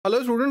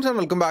Hello students and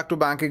welcome back to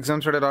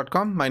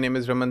BankExamsToday.com. My name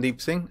is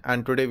Ramandeep Singh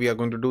and today we are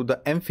going to do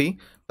the AMFI,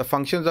 the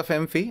functions of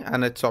AMFI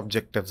and its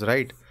objectives,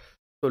 right?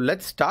 So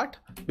let's start.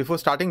 Before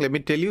starting, let me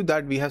tell you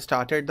that we have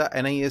started the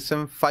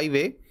NISM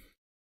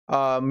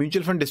 5A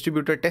Mutual Fund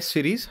Distributor Test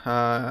Series.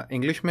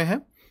 English में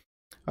है,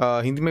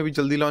 हिंदी में भी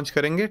जल्दी launch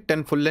करेंगे.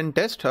 10 full length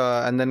test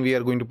and then we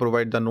are going to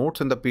provide the notes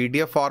in the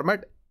PDF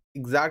format.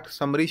 Exact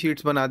summary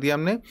sheets बना दिया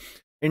हमने.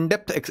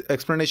 In-depth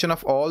explanation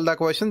of all the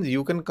questions.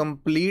 You can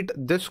complete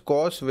this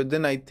course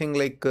within I think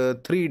like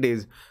 3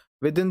 days.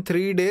 Within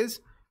 3 days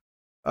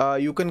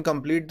you can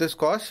complete this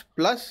course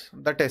plus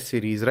the test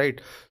series, right?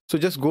 So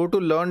just go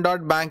to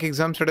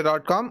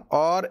learn.bankexamstoday.com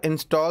or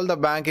install the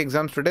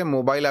BankExamsToday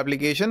mobile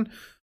application.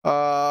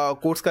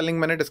 Course का link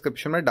मैंने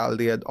description में डाल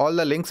दिया. All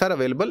the links are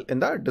available in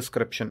the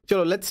description.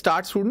 चलो let's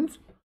start students.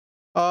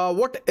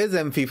 What is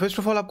AMFI? First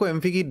of all आपको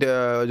AMFI की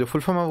जो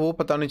full form है वो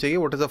पता होनी चाहिए.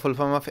 What is the full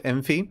form of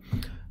AMFI?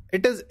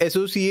 It is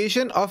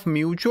Association of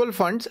Mutual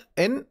Funds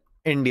in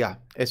India.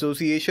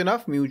 Association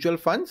of Mutual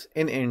Funds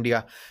in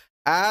India.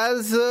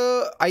 As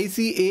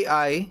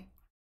ICAI,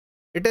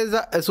 it is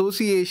the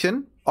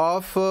Association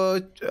of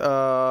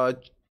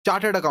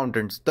Chartered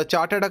Accountants. The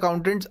Chartered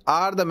Accountants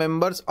are the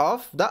members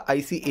of the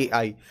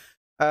ICAI.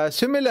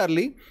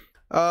 Similarly,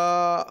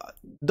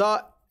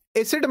 the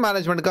asset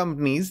management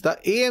companies, the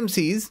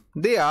AMCs,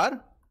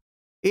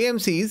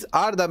 AMCs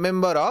are the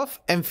member of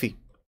AMFI.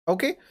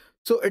 Okay.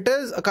 So it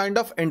is a kind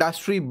of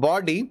industry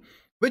body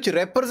which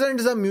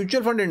represents the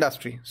mutual fund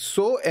industry.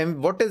 So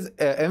what is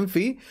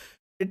AMFI?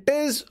 It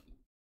is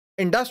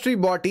industry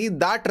body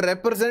that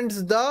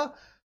represents the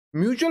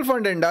mutual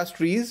fund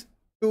industries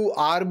to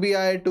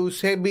RBI, to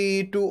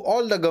SEBI, to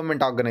all the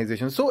government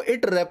organizations. So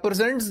it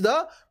represents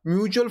the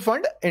mutual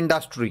fund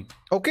industry.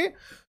 Okay.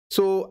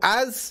 So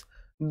as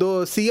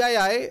the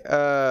CII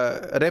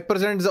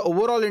represents the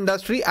overall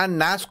industry and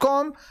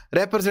NASSCOM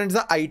represents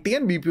the IT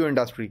and BPO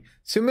industry.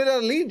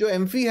 Similarly, जो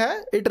AMFI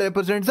है, it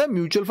represents the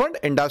mutual fund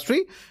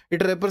industry.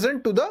 It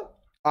represents to the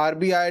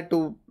RBI,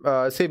 to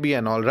SEBI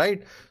and all,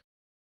 right?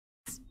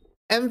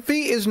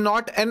 AMFI is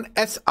not an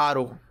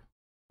SRO.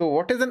 So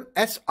what is an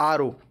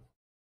SRO?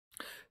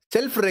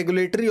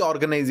 Self-regulatory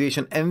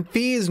organization.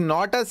 AMFI is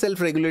not a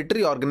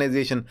self-regulatory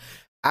organization.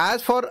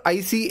 As for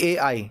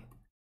ICAI,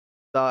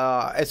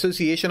 the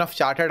Association of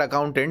Chartered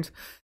Accountants,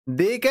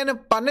 they can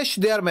punish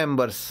their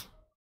members.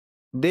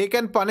 They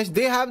can punish.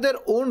 They have their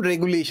own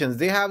regulations.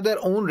 So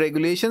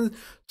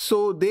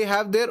they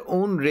have their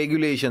own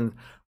regulations.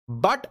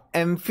 But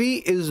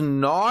AMFI is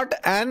not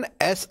an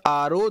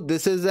SRO.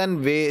 This is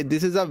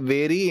a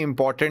very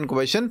important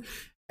question.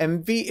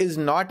 AMFI is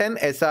not an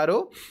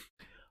SRO.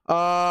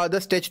 The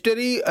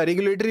statutory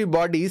regulatory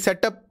body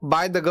set up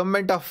by the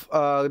government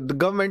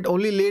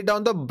only laid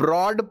down the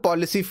broad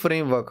policy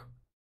framework.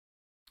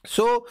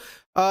 So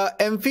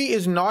AMFI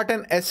is not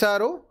an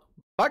SRO,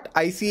 but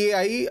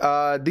ICAI,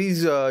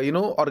 these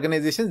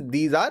organizations,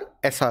 these are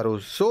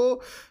SROs. So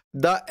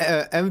the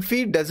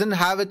AMFI doesn't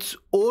have its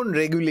own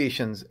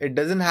regulations. It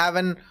doesn't have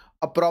a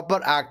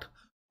proper act.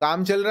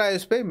 काम चल रहा है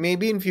इस पे.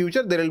 Maybe in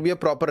future there will be a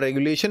proper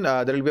regulation.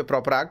 There will be a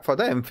proper act for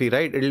the AMFI,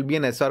 right? It will be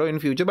an SRO in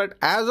future, but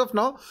as of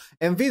now,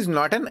 AMFI is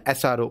not an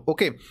SRO.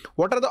 Okay.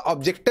 What are the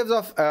objectives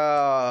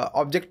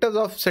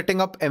of setting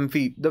up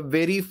AMFI? The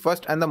very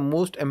first and the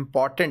most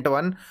important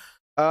one,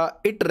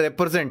 it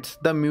represents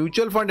the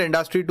mutual fund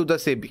industry to the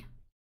SEBI.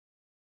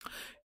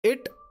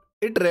 It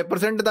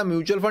represents the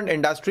mutual fund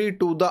industry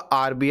to the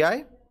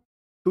RBI,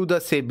 to the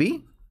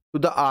SEBI, to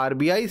the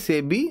RBI,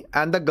 SEBI,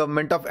 and the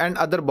government of and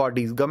other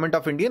bodies, government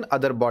of India and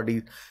other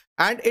bodies,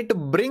 and it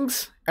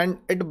brings and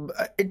it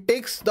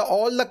takes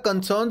all the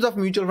concerns of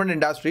mutual fund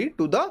industry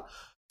to the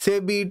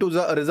SEBI, to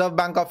the Reserve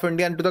Bank of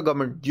India, and to the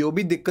government. जो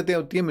भी दिक्कतें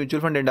होती है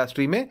mutual fund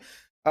industry में,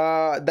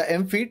 the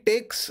AMFI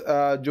takes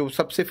जो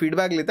सबसे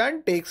feedback लेता है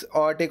and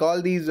take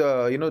all these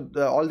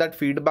all that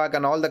feedback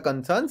and all the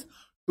concerns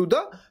to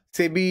the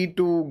SEBI,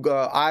 to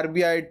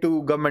RBI,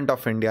 to government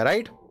of India,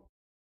 right?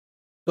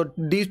 So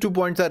these 2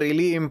 points are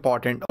really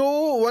important.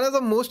 So one of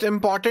the most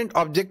important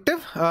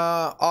objective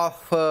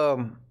of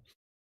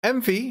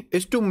AMFI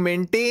is to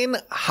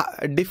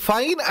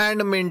define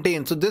and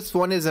maintain. So this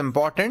one is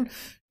important.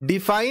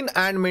 Define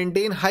and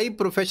maintain high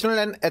professional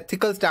and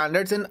ethical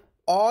standards in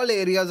all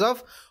areas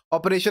of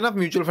operation of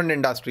mutual fund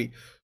industry.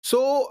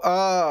 So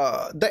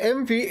the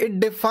AMFI, it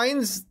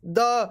defines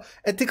the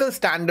ethical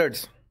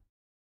standards,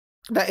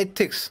 the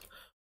ethics.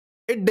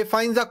 It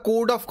defines a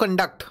code of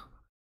conduct.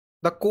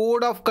 The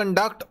code of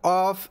conduct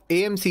of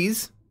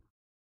AMCs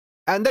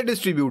and the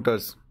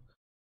distributors.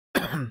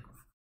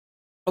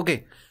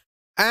 Okay.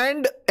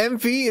 And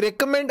AMFI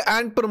recommend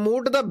and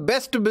promote the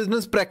best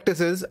business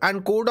practices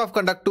and code of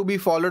conduct to be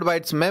followed by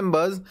its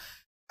members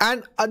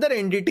and other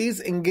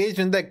entities engaged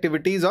in the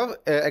activities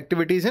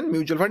in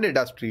mutual fund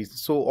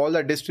industries. So all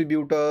the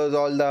distributors,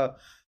 all the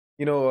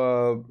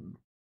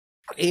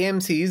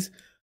AMCs,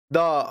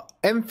 the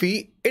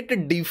AMFI,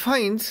 it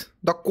defines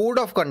the code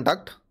of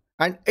conduct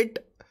and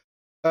it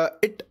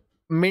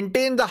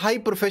maintain the high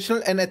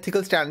professional and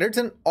ethical standards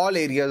in all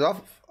areas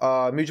of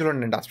mutual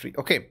fund industry.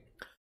 Okay.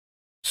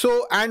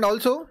 So, and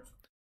also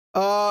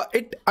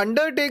it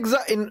undertakes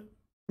a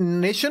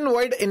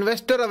nationwide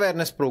investor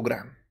awareness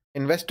program,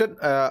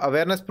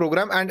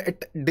 and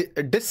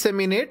it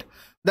disseminate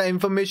the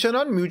information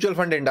on mutual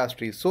fund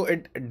industry. So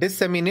it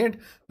disseminate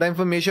the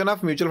information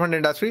of mutual fund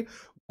industry.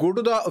 Go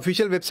to the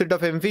official website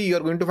of AMFI. You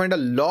are going to find a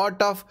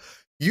lot of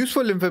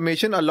useful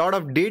information, a lot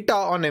of data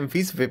on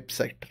AMFI's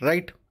website,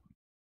 right?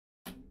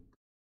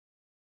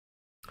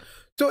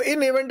 So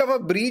in event of a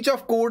breach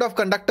of code of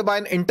conduct by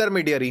an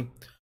intermediary,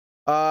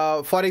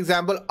 for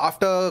example,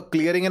 after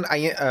clearing an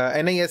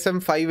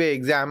NISM 5A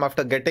exam,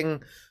 after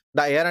getting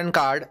the ARN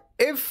card,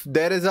 if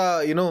there is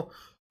a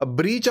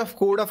breach of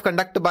code of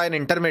conduct by an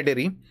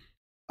intermediary,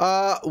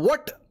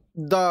 what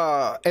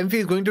the AMFI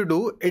is going to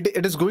do,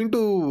 it is going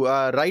to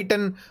write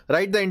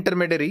the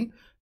intermediary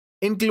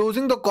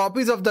enclosing the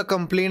copies of the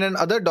complaint and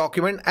other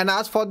document and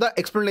ask for the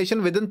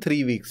explanation within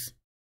 3 weeks.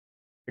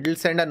 It will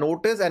send a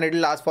notice and it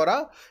will ask for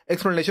a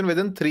explanation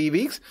within 3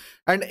 weeks.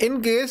 And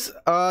in case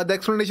the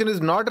explanation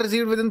is not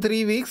received within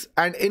 3 weeks,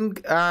 and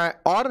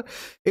or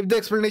if the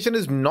explanation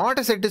is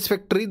not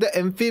satisfactory, the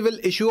AMFI will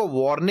issue a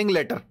warning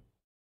letter.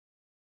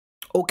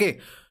 Okay,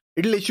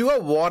 it will issue a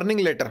warning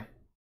letter.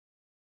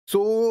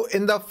 So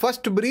in the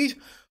first breach,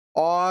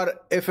 or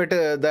if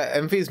the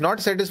AMFI is not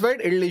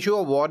satisfied, it will issue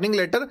a warning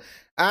letter.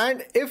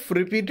 And if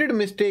repeated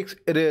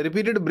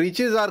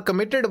breaches are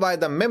committed by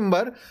the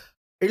member,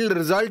 it will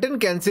result in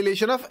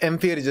cancellation of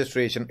AMFI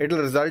registration. It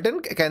will result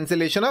in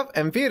cancellation of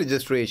AMFI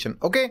registration.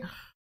 Okay.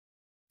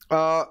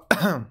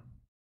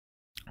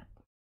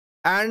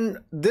 And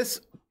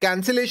this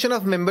cancellation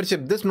of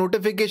membership, this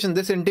notification,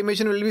 this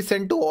intimation will be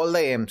sent to all the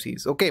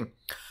AMCs. Okay.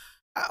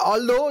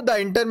 Although the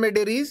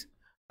intermediaries,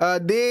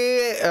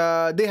 they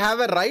have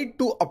a right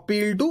to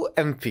appeal to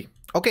AMFI.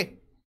 Okay.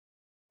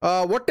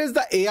 What is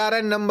the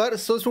ARN number?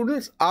 So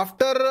students,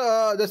 after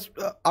a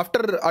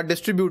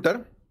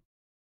distributor,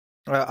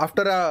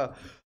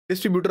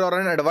 or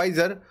an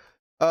advisor,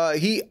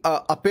 he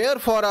appear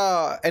for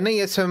a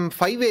NISM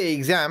 5A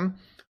exam,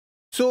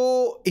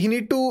 so he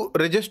need to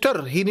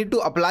register, he need to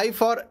apply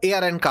for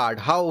ARN card.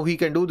 How he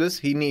can do this?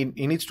 He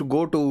needs to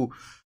go to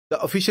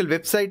the official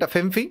website of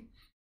AMFI.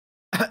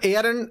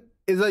 ARN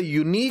is a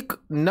unique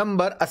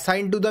number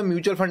assigned to the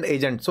mutual fund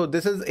agent. So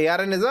this is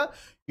ARN is a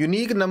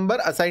unique number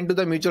assigned to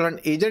the mutual fund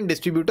agent,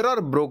 distributor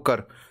or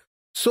broker.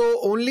 So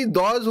only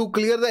those who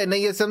clear the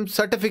NISM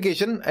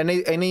certification,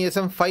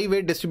 NISM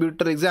 5A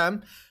distributor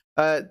exam,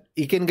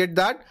 he can get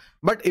that.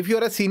 But if you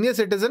are a senior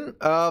citizen,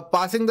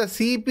 passing the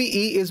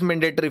CPE is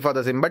mandatory for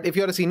the same. But if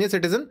you are a senior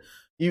citizen,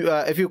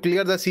 if you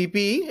clear the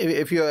CPE,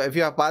 if you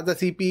have passed the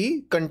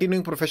CPE,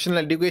 continuing professional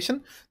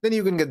education, then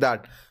you can get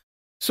that.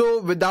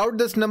 So without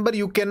this number,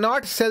 you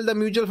cannot sell the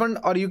mutual fund,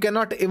 or you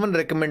cannot even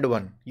recommend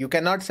one. You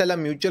cannot sell a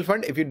mutual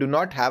fund if you do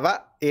not have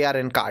a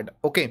ARN card.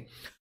 Okay.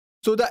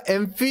 So the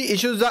AMFI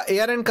issues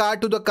the ARN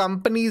card to the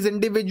company's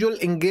individual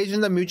engaged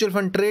in the mutual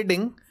fund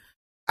trading,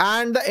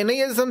 and the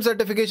NISM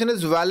certification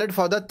is valid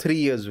for the 3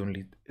 years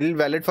only. It will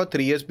valid for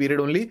 3 years period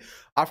only.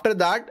 After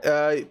that,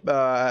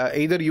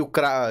 either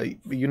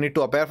you need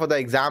to appear for the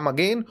exam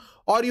again,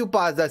 or you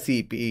pass the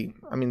CPE.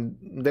 I mean,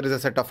 there is a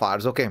set of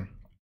hours. Okay.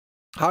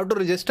 How to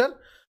register?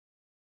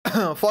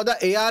 For the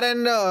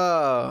ARN,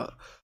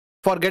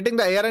 for getting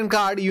the ARN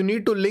card, you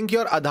need to link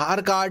your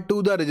Aadhaar card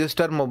to the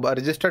registered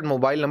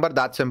mobile number.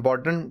 That's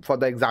important for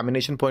the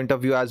examination point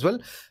of view as well.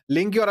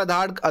 Link your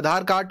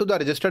Aadhaar card to the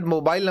registered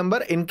mobile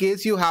number. In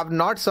case you have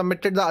not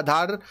submitted the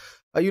Aadhaar,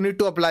 you need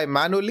to apply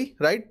manually,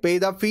 right? Pay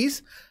the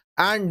fees,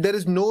 and there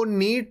is no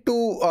need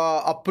to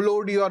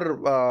upload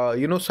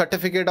your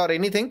certificate or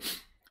anything.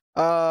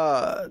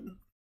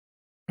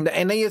 The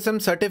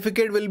NISM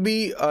certificate will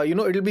be it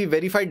will be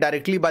verified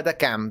directly by the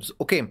CAMs.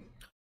 Okay.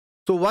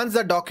 So once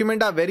the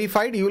document are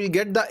verified, you will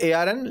get the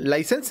ARN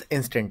license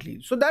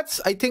instantly. So that's,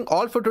 I think,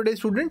 all for today,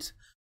 students.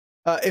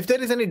 If there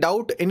is any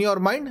doubt in your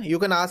mind, you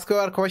can ask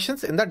your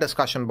questions in the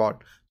discussion board.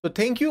 So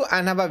thank you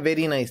and have a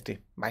very nice day.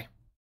 Bye.